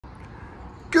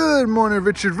Good morning,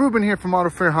 Richard Rubin here from Auto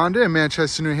Fair Honda in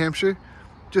Manchester, New Hampshire.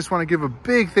 Just want to give a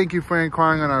big thank you for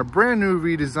inquiring on our brand new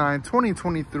redesigned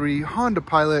 2023 Honda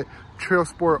Pilot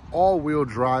TrailSport all-wheel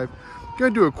drive. I'm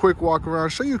going to do a quick walk around,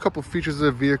 show you a couple features of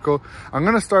the vehicle. I'm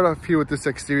going to start off here with this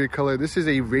exterior color. This is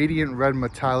a radiant red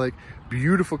metallic,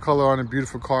 beautiful color on a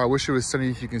beautiful car. I wish it was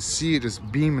sunny. You can see it just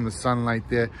beam in the sunlight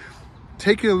there.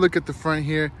 Taking a look at the front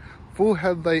here, full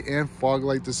headlight and fog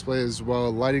light display as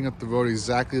well, lighting up the road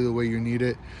exactly the way you need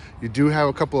it. You do have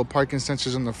a couple of parking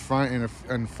sensors on the front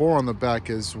and 4 on the back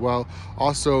as well.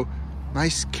 Also,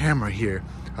 nice camera here.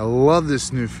 I love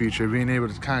this new feature, being able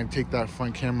to kind of take that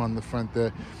front camera on the front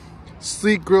there.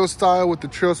 Sleek grille style with the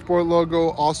TrailSport logo,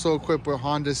 also equipped with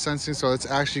Honda sensing, so it's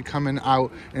actually coming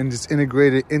out and just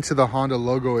integrated into the Honda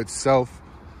logo itself.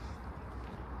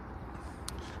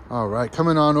 All right,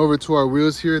 coming on over to our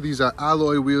wheels here. These are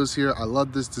alloy wheels here. I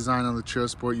love this design on the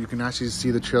TrailSport. You can actually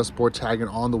see the TrailSport tagging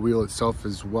on the wheel itself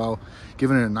as well,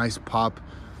 giving it a nice pop.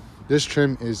 This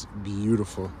trim is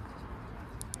beautiful.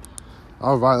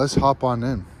 All right, let's hop on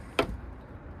in.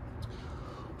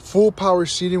 Full power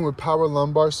seating with power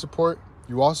lumbar support.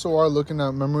 You also are looking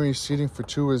at memory seating for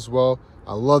 2 as well.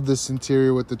 I love this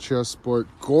interior with the TrailSport.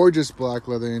 Gorgeous black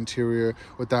leather interior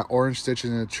with that orange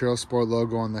stitching and the TrailSport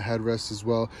logo on the headrest as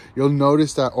well. You'll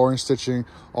notice that orange stitching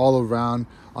all around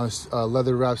on a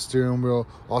leather wrapped steering wheel,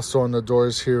 also on the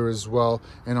doors here as well,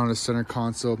 and on the center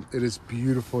console. It is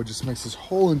beautiful. It just makes this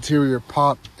whole interior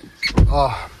pop.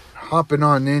 Hopping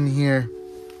on in here,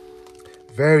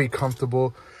 very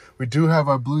comfortable. We do have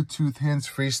our Bluetooth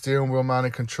hands-free steering wheel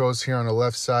mounted controls here on the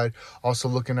left side. Also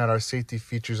looking at our safety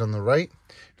features on the right.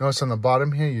 Notice on the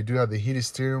bottom here, you do have the heated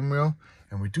steering wheel.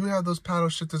 And we do have those paddle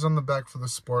shifters on the back for the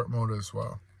sport mode as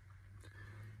well.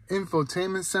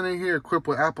 Infotainment center here equipped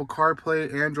with Apple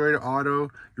CarPlay, Android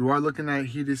Auto. You are looking at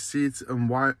heated seats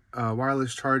and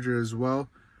wireless charger as well.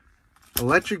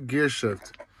 Electric gear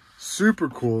shift, super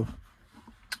cool.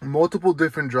 Multiple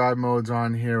different drive modes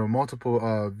on here,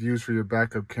 multiple views for your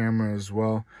backup camera as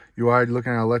well. You are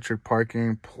looking at electric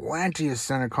parking, plenty of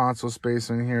center console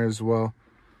space in here as well.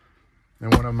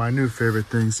 And one of my new favorite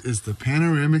things is the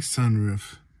panoramic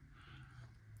sunroof.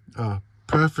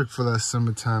 Perfect for that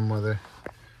summertime weather.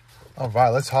 All right,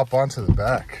 let's hop onto the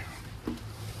back.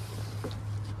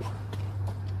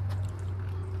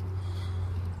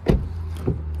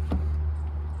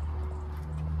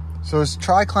 So it's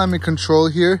tri-climate control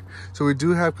here. So we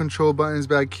do have control buttons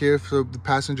back here for the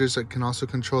passengers that can also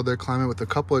control their climate, with a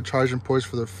couple of charging ports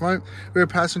for the front rear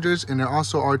passengers, and there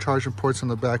also are charging ports on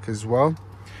the back as well.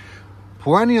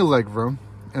 Plenty of leg room,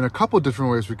 and a couple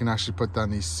different ways we can actually put down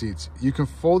these seats. You can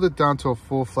fold it down to a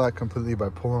full flat completely by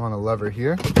pulling on a lever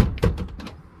here.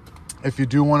 If you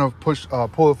do want to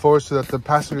pull it forward so that the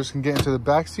passengers can get into the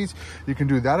back seats, you can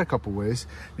do that a couple ways.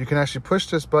 You can actually push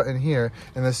this button here,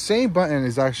 and the same button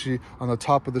is actually on the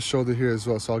top of the shoulder here as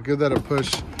well. So I'll give that a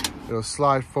push. It'll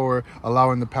slide forward,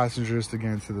 allowing the passengers to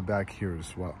get into the back here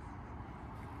as well.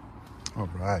 All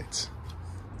right.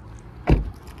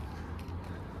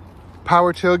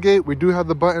 Power tailgate. We do have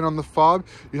the button on the fob.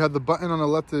 You have the button on the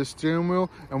left of the steering wheel,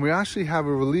 and we actually have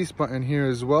a release button here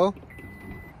as well.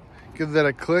 Give that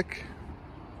a click.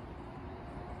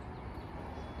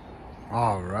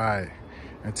 All right,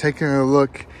 and taking a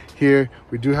look here,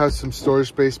 we do have some storage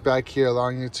space back here,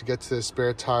 allowing you to get to the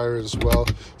spare tire as well.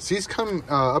 Seats come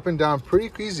up and down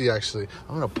pretty easy, actually.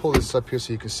 I'm gonna pull this up here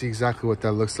so you can see exactly what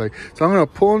that looks like. So I'm gonna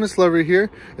pull on this lever here.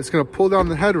 It's gonna pull down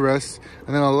the headrest,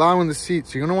 and then allowing the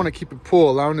seats, you're gonna wanna keep it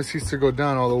pulled, allowing the seats to go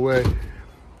down all the way.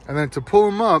 And then to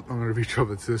pull them up, I'm gonna reach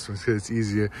over to this one because it's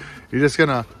easier. You're just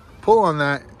gonna pull on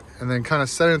that, and then kind of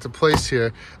set it into place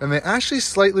here. And they actually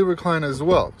slightly recline as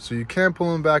well. So you can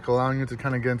pull them back, allowing you to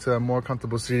kind of get into a more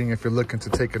comfortable seating if you're looking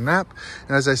to take a nap.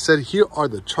 And as I said, here are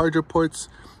the charger ports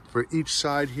for each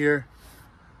side here.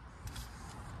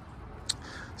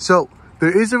 So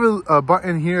there is a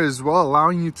button here as well,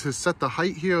 allowing you to set the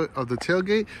height here of the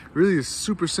tailgate. Really is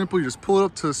super simple. You just pull it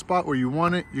up to the spot where you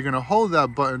want it. You're gonna hold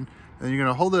that button, and you're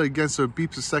gonna hold it again so it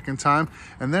beeps a second time,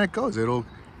 and then it goes. It'll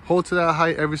hold to that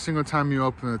height every single time you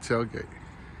open the tailgate.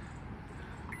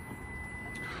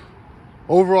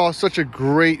 Overall, such a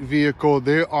great vehicle.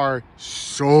 There are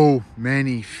so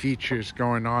many features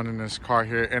going on in this car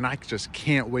here, and I just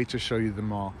can't wait to show you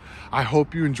them all. I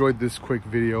hope you enjoyed this quick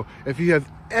video. If you have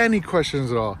any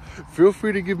questions at all, feel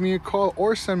free to give me a call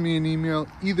or send me an email.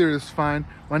 Either is fine.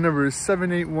 My number is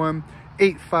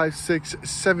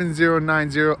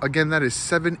 781-856-7090. Again, that is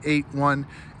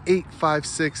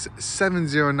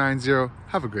 781-856-7090.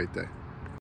 Have a great day.